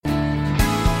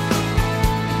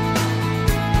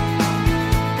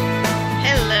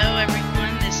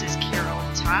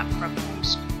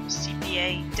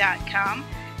cpay.com,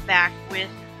 back with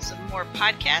some more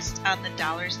podcasts on the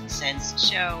Dollars and Cents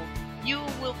Show. You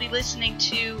will be listening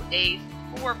to a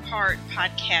 4-part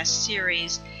podcast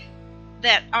series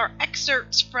that are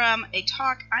excerpts from a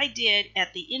talk I did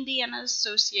at the Indiana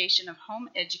Association of Home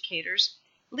Educators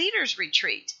Leaders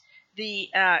Retreat. The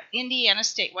Indiana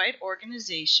statewide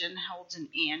organization holds an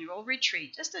annual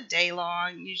retreat, just a day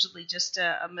long, usually just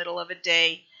a middle of a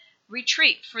day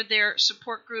retreat for their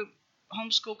support group,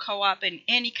 homeschool co-op, and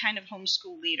any kind of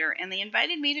homeschool leader. And they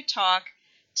invited me to talk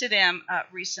to them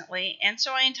recently. And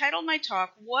so I entitled my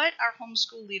talk, What Are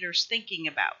Homeschool Leaders Thinking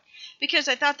About? Because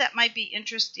I thought that might be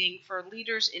interesting for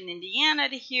leaders in Indiana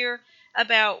to hear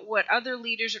about what other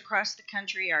leaders across the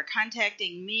country are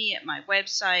contacting me at my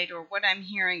website, or what I'm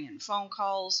hearing in phone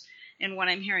calls, and what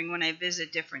I'm hearing when I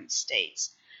visit different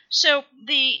states. So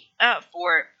the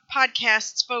 4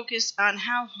 podcasts focus on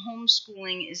how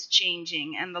homeschooling is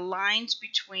changing, and the lines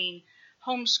between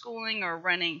homeschooling or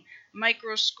running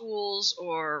micro schools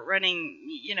or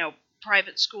running,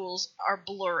 private schools are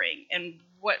blurring, and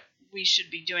what we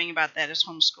should be doing about that as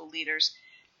homeschool leaders.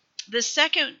 The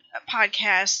second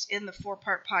podcast in the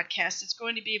 4-part podcast is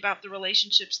going to be about the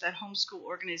relationships that homeschool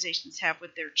organizations have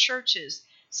with their churches.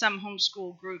 Some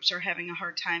homeschool groups are having a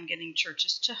hard time getting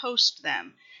churches to host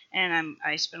them, and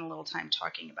I spent a little time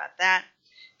talking about that.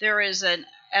 There is an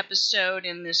episode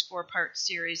in this 4-part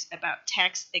series about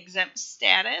tax-exempt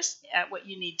status, what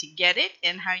you need to get it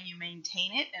and how you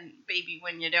maintain it, and maybe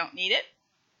when you don't need it.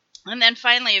 And then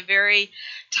finally, a very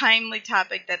timely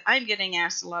topic that I'm getting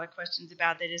asked a lot of questions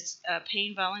about, that is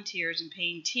paying volunteers and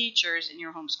paying teachers in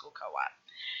your homeschool co-op.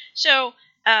 So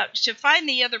to find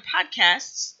the other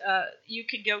podcasts, you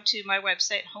could go to my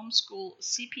website,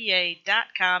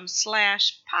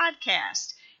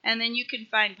 homeschoolcpa.com/podcast. And then you can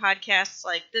find podcasts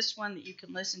like this one that you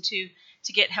can listen to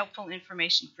get helpful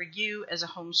information for you as a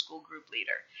homeschool group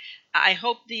leader. I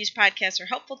hope these podcasts are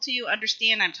helpful to you.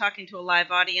 Understand I'm talking to a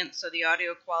live audience, so the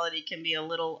audio quality can be a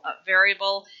little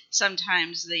variable.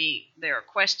 Sometimes there are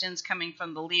questions coming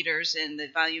from the leaders, and the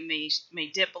volume may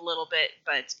dip a little bit,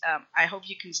 but I hope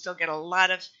you can still get a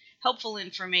lot of helpful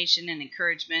information and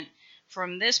encouragement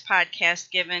from this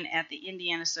podcast given at the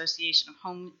Indiana Association of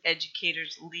Home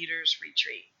Educators Leaders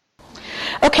Retreat.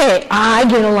 Okay, I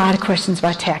get a lot of questions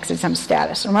about tax-exempt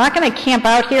status. And we're not going to camp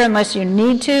out here unless you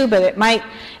need to, but it might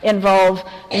involve,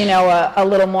 a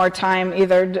little more time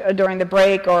either during the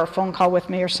break or a phone call with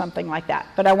me or something like that.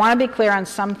 But I want to be clear on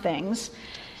some things.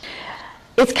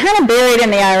 It's kind of buried in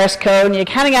the IRS code, and you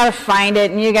kind of got to find it,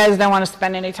 and you guys don't want to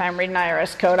spend any time reading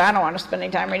IRS code. I don't want to spend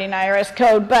any time reading IRS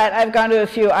code, but I've gone to a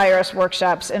few IRS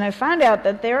workshops, and I found out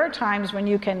that there are times when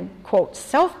you can, quote,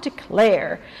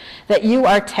 self-declare that you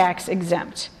are tax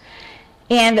exempt.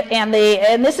 And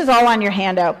this is all on your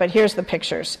handout, but here's the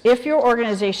pictures. If your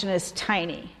organization is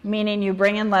tiny, meaning you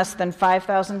bring in less than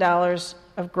 $5,000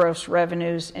 of gross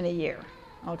revenues in a year,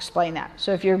 I'll explain that.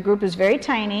 So if your group is very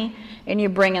tiny and you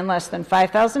bring in less than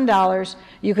 $5,000,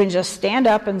 you can just stand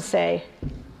up and say,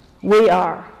 we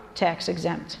are tax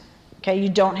exempt. Okay, you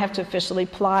don't have to officially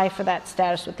apply for that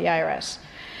status with the IRS.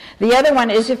 The other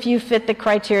one is if you fit the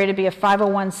criteria to be a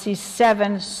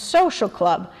 501c7 social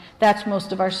club. That's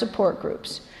most of our support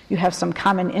groups. You have some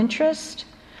common interest,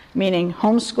 meaning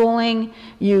homeschooling.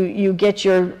 You get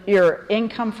your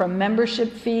income from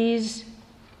membership fees.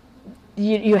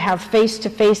 You have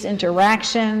face-to-face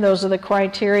interaction. Those are the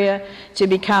criteria to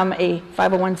become a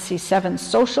 501c7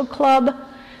 social club.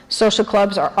 Social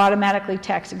clubs are automatically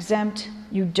tax exempt.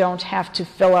 You don't have to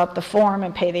fill out the form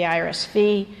and pay the IRS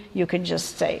fee. You can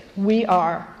just say, we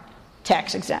are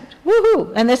tax exempt.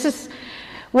 Woohoo! And this is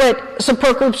what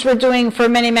support groups were doing for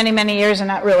many, many, many years and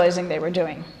not realizing they were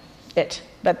doing it.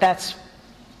 But that's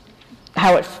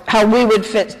how we would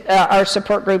fit our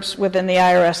support groups within the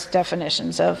IRS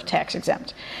definitions of tax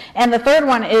exempt. And the third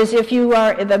one is if you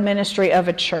are the ministry of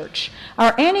a church.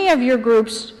 Are any of your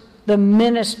groups the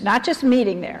ministry, not just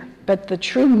meeting there, but the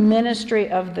true ministry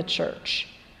of the church?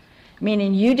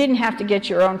 Meaning you didn't have to get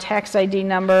your own tax ID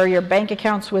number, your bank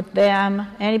accounts with them.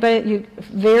 Anybody?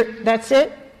 That's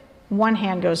it? One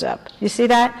hand goes up. You see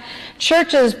that?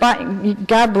 Churches,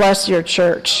 God bless your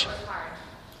church.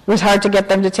 It was hard to get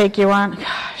them to take you on.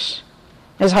 Gosh.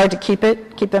 It was hard to keep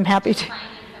them happy.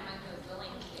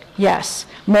 Yes.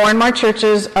 More and more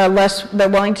churches are they're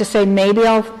willing to say, maybe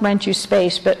I'll rent you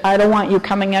space, but I don't want you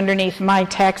coming underneath my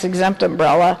tax-exempt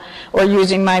umbrella or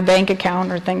using my bank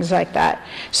account or things like that.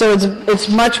 So it's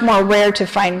much more rare to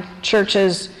find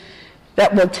churches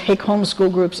that will take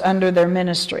homeschool groups under their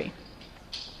ministry.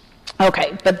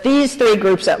 Okay, but these three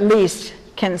groups at least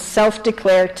can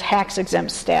self-declare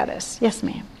tax-exempt status. Yes,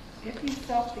 ma'am. If you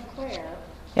self-declare,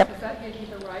 Yep. Does that give you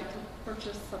the right to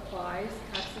purchase supplies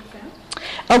tax exempt?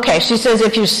 Okay, she says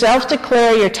if you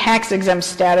self-declare your tax-exempt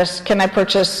status, can I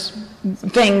purchase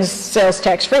things sales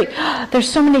tax-free? There's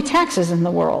so many taxes in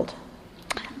the world.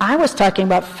 I was talking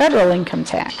about federal income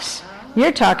tax.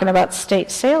 You're talking about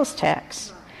state sales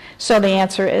tax. So the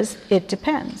answer is, it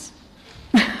depends.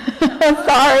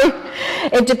 Sorry.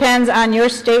 It depends on your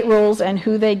state rules and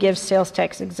who they give sales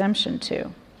tax exemption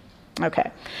to.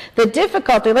 Okay. The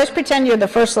difficulty, let's pretend you're the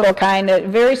first little kind, a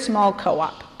very small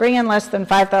co-op. Bring in less than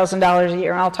 $5,000 a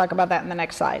year, and I'll talk about that in the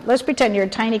next slide. Let's pretend you're a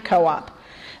tiny co-op,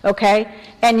 okay?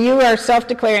 And you are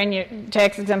self-declaring your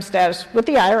tax-exempt status with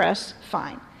the IRS,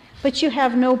 fine. But you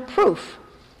have no proof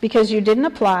because you didn't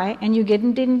apply and you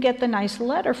didn't get the nice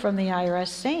letter from the IRS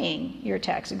saying you're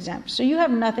tax exempt. So you have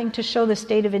nothing to show the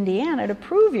state of Indiana to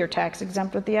prove you're tax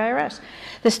exempt with the IRS.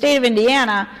 The state of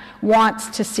Indiana wants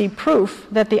to see proof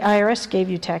that the IRS gave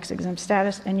you tax exempt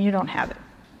status and you don't have it.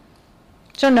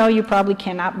 So no, you probably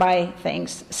cannot buy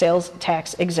things sales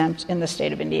tax exempt in the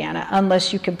state of Indiana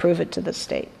unless you can prove it to the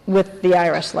state with the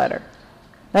IRS letter.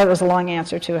 That was a long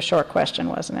answer to a short question,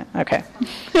 wasn't it? Okay.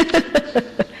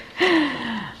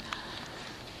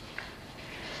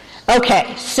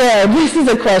 Okay, so this is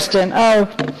a question. Oh,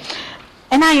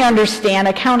 and I understand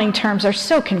accounting terms are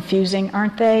so confusing,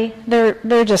 aren't they?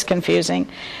 They're just confusing.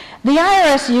 The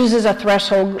IRS uses a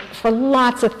threshold for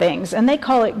lots of things, and they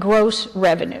call it gross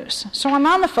revenues. So I'm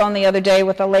on the phone the other day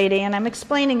with a lady, and I'm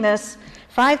explaining this,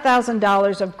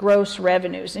 $5,000 of gross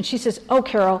revenues. And she says, oh,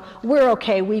 Carol, we're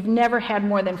okay. We've never had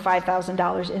more than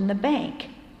 $5,000 in the bank.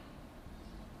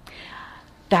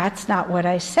 That's not what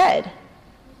I said.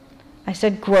 I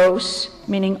said gross,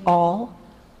 meaning all,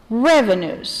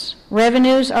 revenues.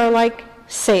 Revenues are like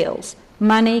sales,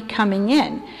 money coming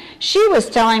in. She was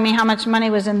telling me how much money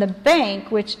was in the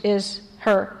bank, which is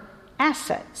her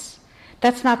assets.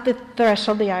 That's not the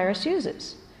threshold the IRS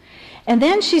uses. And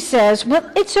then she says,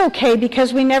 well, it's okay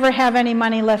because we never have any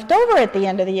money left over at the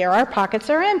end of the year. Our pockets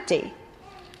are empty.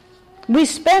 We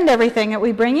spend everything that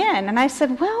we bring in. And I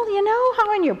said, well, you know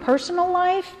how in your personal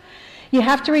life you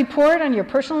have to report on your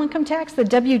personal income tax, the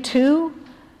W-2,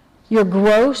 your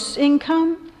gross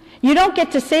income? You don't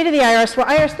get to say to the IRS, well,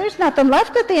 IRS, there's nothing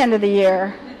left at the end of the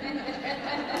year.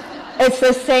 It's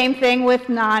the same thing with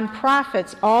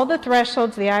nonprofits. All the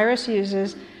thresholds the IRS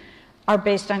uses are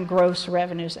based on gross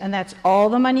revenues, and that's all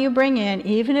the money you bring in,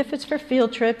 even if it's for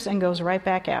field trips, and goes right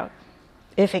back out.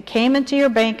 If it came into your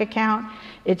bank account,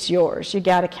 it's yours. You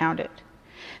got to count it.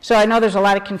 So I know there's a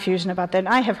lot of confusion about that, and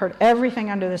I have heard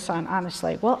everything under the sun,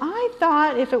 honestly. Well, I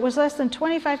thought if it was less than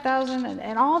 $25,000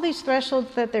 and all these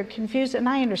thresholds that they're confused, and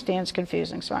I understand it's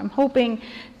confusing, so I'm hoping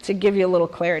to give you a little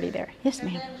clarity there. Yes,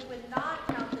 ma'am. And then we would not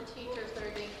count the teachers that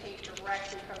are being paid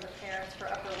directly from the parents for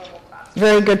upper level classes.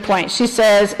 Very good point. She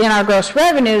says in our gross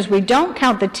revenues, we don't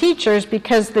count the teachers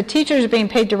because the teachers are being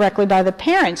paid directly by the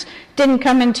parents. Didn't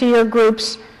come into your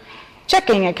group's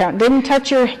checking account, didn't touch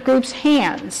your group's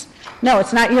hands. No,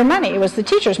 it's not your money. It was the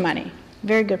teacher's money.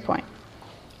 Very good point.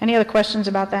 Any other questions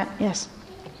about that? Yes.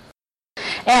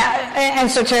 And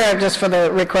so Tara, just for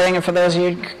the recording and for those of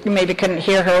you who maybe couldn't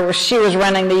hear her, she was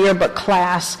running the yearbook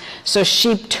class, so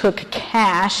she took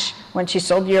cash when she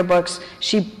sold yearbooks.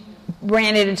 She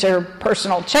ran it into her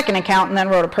personal checking account and then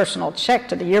wrote a personal check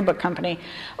to the yearbook company.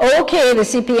 Okay, the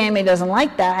CPA doesn't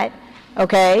like that.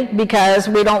 Okay, because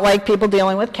we don't like people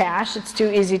dealing with cash. It's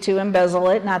too easy to embezzle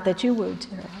it. Not that you would,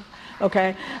 Tara.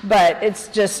 Okay, but it's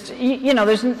just, you know,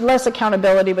 there's less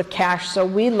accountability with cash, so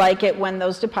we like it when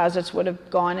those deposits would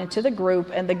have gone into the group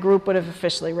and the group would have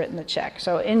officially written the check.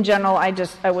 So in general, I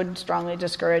would strongly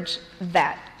discourage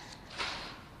that.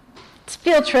 It's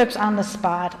field trips on the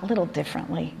spot, a little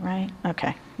differently, right? Okay,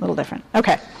 a little different.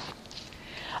 Okay.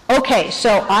 Okay,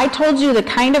 so I told you the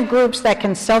kind of groups that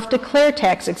can self-declare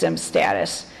tax-exempt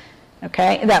status,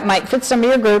 okay? That might fit some of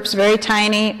your groups, very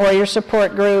tiny, or your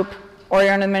support group, or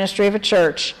you're in the ministry of a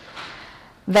church.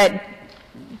 That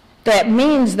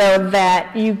means, though,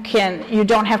 that you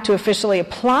don't have to officially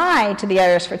apply to the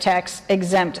IRS for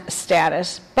tax-exempt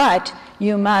status, but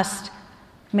you must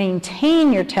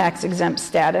maintain your tax-exempt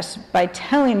status by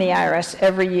telling the IRS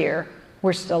every year,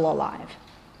 we're still alive.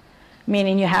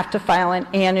 Meaning you have to file an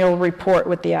annual report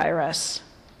with the IRS.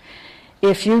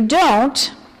 If you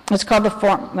don't, it's called the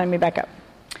form, let me back up.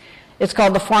 It's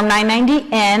called the Form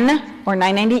 990N or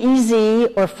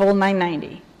 990EZ or Full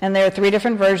 990. And there are 3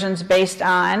 different versions based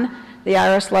on, the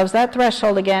IRS loves that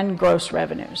threshold again, gross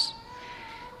revenues.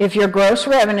 If your gross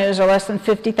revenues are less than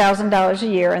 $50,000 a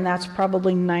year, and that's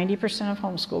probably 90% of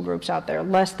homeschool groups out there,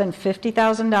 less than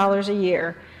 $50,000 a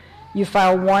year, you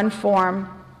file one form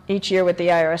each year with the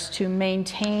IRS to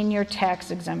maintain your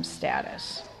tax-exempt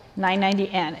status.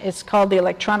 990N. It's called the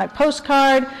electronic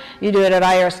postcard. You do it at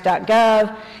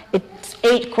irs.gov. It's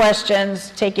 8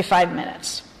 questions, take you 5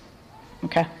 minutes.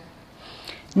 Okay?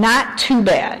 Not too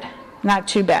bad. Not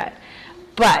too bad.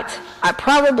 But I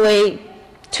probably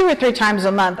 2 or 3 times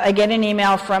a month, I get an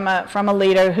email from a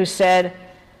leader who said,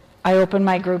 I opened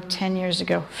my group 10 years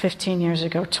ago, 15 years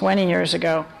ago, 20 years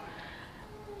ago.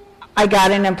 I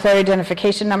got an employer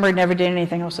identification number, never did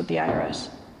anything else with the IRS.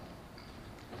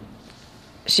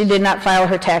 She did not file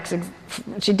for tax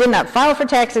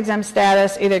exempt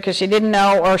status either because she didn't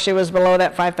know or she was below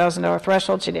that $5,000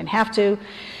 threshold. She didn't have to.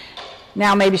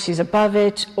 Now maybe she's above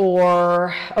it,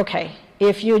 or okay,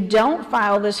 if you don't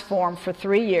file this form for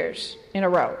 3 years in a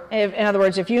row, in other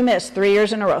words, if you miss 3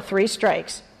 years in a row, 3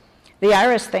 strikes, the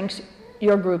IRS thinks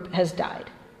your group has died,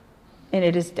 and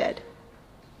it is dead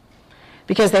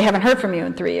because they haven't heard from you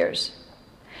in 3 years.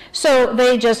 So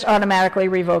they just automatically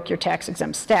revoke your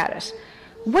tax-exempt status.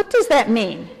 What does that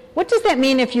mean? What does that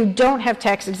mean if you don't have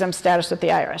tax-exempt status with the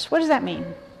IRS? What does that mean?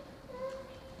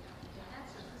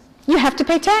 You have to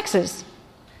pay taxes.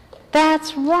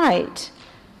 That's right.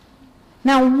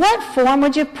 Now, what form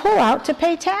would you pull out to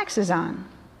pay taxes on?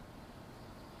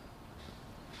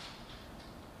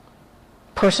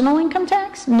 Personal income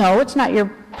tax? No, it's not your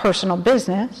personal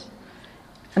business.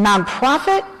 A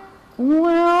nonprofit?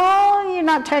 Well, you're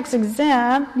not tax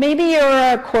exempt. Maybe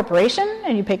you're a corporation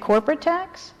and you pay corporate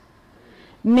tax.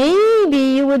 Maybe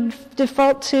you would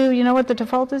default to, you know what the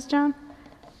default is, John?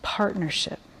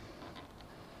 Partnership.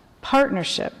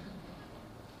 Partnership.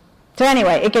 So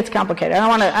anyway, it gets complicated.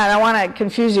 I don't want to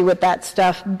confuse you with that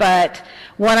stuff, but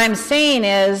what I'm saying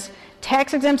is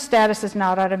tax exempt status is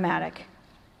not automatic.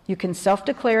 You can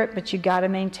self-declare it, but you got to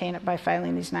maintain it by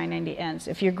filing these 990Ns.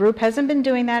 If your group hasn't been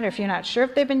doing that, or if you're not sure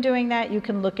if they've been doing that, you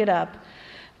can look it up.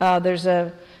 There's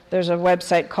a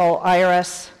website called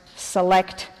IRS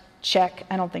Select Check.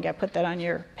 I don't think I put that on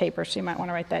your paper, so you might want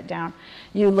to write that down.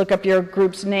 You look up your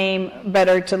group's name,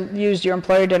 better to use your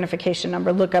employer identification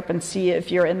number, look up and see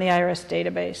if you're in the IRS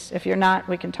database. If you're not,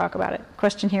 we can talk about it.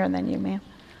 Question here and then you, ma'am.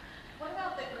 What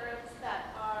about the groups that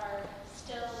are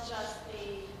still just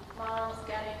the moms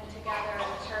getting together in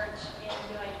the church and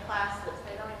doing classes?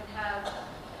 They don't even have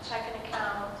a checking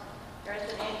account. There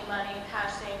isn't any money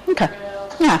passing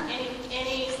through. Yeah.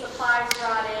 Any supplies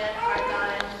brought in are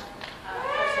done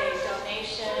as a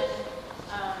donation.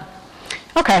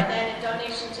 Okay. And then a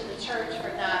donation to the church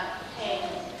for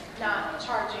not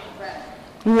charging rent.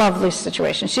 Lovely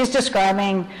situation. She's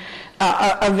describing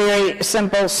a very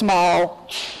simple, small,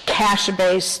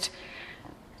 cash-based,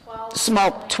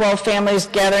 12 families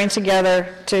gathering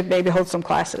together to maybe hold some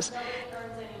classes. Nobody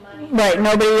earns any money. Right,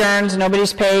 nobody earns,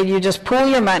 nobody's paid, you just pool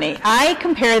your money. I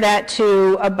compare that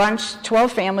to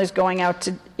 12 families going out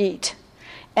to eat.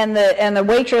 And the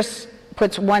waitress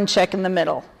puts one check in the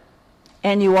middle.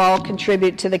 And you all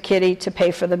contribute to the kitty to pay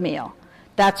for the meal.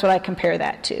 That's what I compare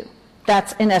that to.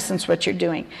 That's, in essence, what you're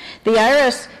doing. The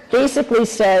IRS basically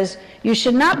says you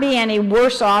should not be any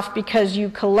worse off because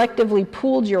you collectively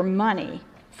pooled your money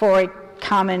for a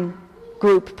common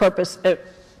group purpose,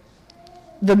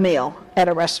 the meal at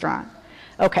a restaurant.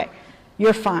 Okay,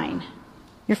 you're fine.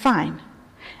 You're fine.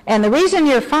 And the reason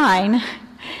you're fine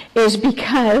is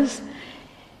because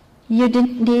you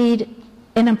didn't need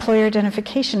an employer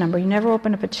identification number. You never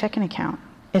opened up a checking account.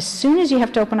 As soon as you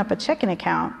have to open up a checking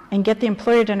account and get the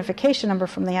employer identification number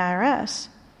from the IRS,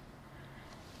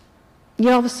 you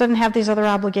all of a sudden have these other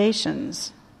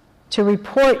obligations to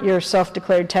report your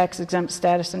self-declared tax-exempt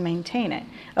status and maintain it.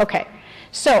 Okay,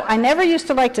 so I never used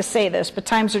to like to say this, but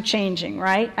times are changing,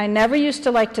 right? I never used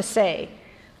to like to say,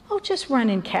 oh, just run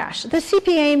in cash. The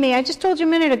CPA and me, I just told you a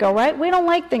minute ago, right? We don't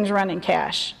like things run in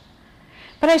cash.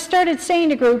 But I started saying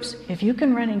to groups, if you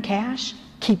can run in cash,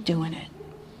 keep doing it.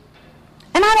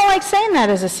 And I don't like saying that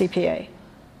as a CPA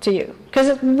to you,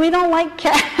 because we don't like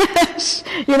cash,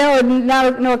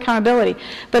 no accountability.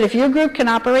 But if your group can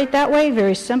operate that way,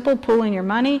 very simple, pooling your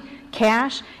money,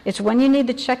 cash, it's when you need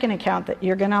the checking account that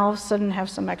you're going to all of a sudden have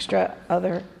some extra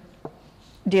other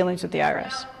dealings with the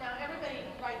IRS. Now everybody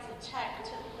writes a check,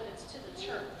 but it's to the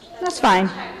church. That's fine.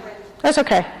 That's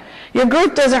okay. Your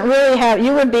group doesn't really have,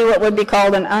 you would be what would be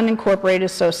called an unincorporated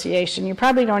association. You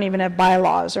probably don't even have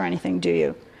bylaws or anything, do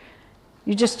you?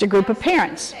 You're just a group of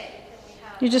parents.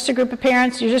 You're just a group of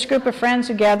parents. You're just a group of friends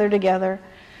who gather together.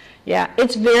 Yeah,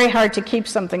 it's very hard to keep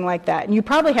something like that. And you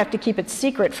probably have to keep it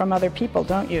secret from other people,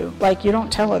 don't you? Like you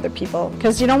don't tell other people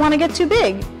because you don't want to get too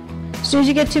big. As soon as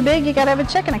you get too big, you got to have a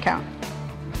checking account.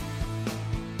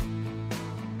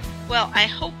 Well, I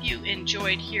hope you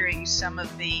enjoyed hearing some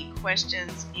of the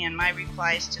questions and my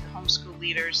replies to the homeschool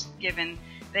leaders given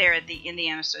there at the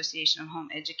Indiana Association of Home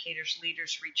Educators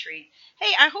Leaders Retreat.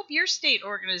 Hey, I hope your state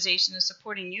organization is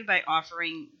supporting you by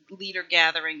offering leader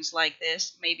gatherings like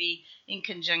this, maybe in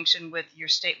conjunction with your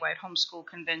statewide homeschool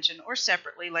convention or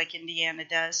separately like Indiana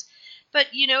does.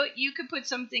 But, you could put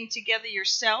something together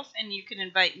yourself, and you can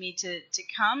invite me to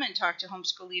come and talk to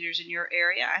homeschool leaders in your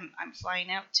area. I'm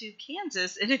flying out to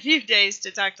Kansas in a few days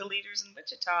to talk to leaders in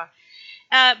Wichita.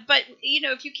 But,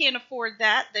 if you can't afford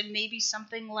that, then maybe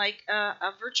something like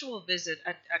a virtual visit,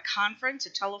 a conference, a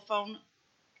telephone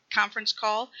conference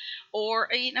call, or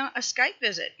a Skype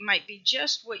visit might be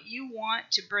just what you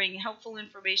want to bring helpful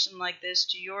information like this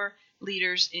to your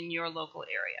leaders in your local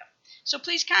area. So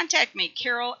please contact me,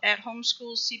 Carol at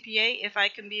Homeschool CPA, if I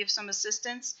can be of some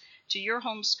assistance to your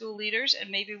homeschool leaders,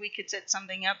 and maybe we could set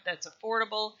something up that's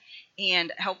affordable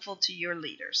and helpful to your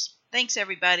leaders. Thanks,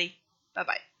 everybody.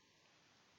 Bye-bye.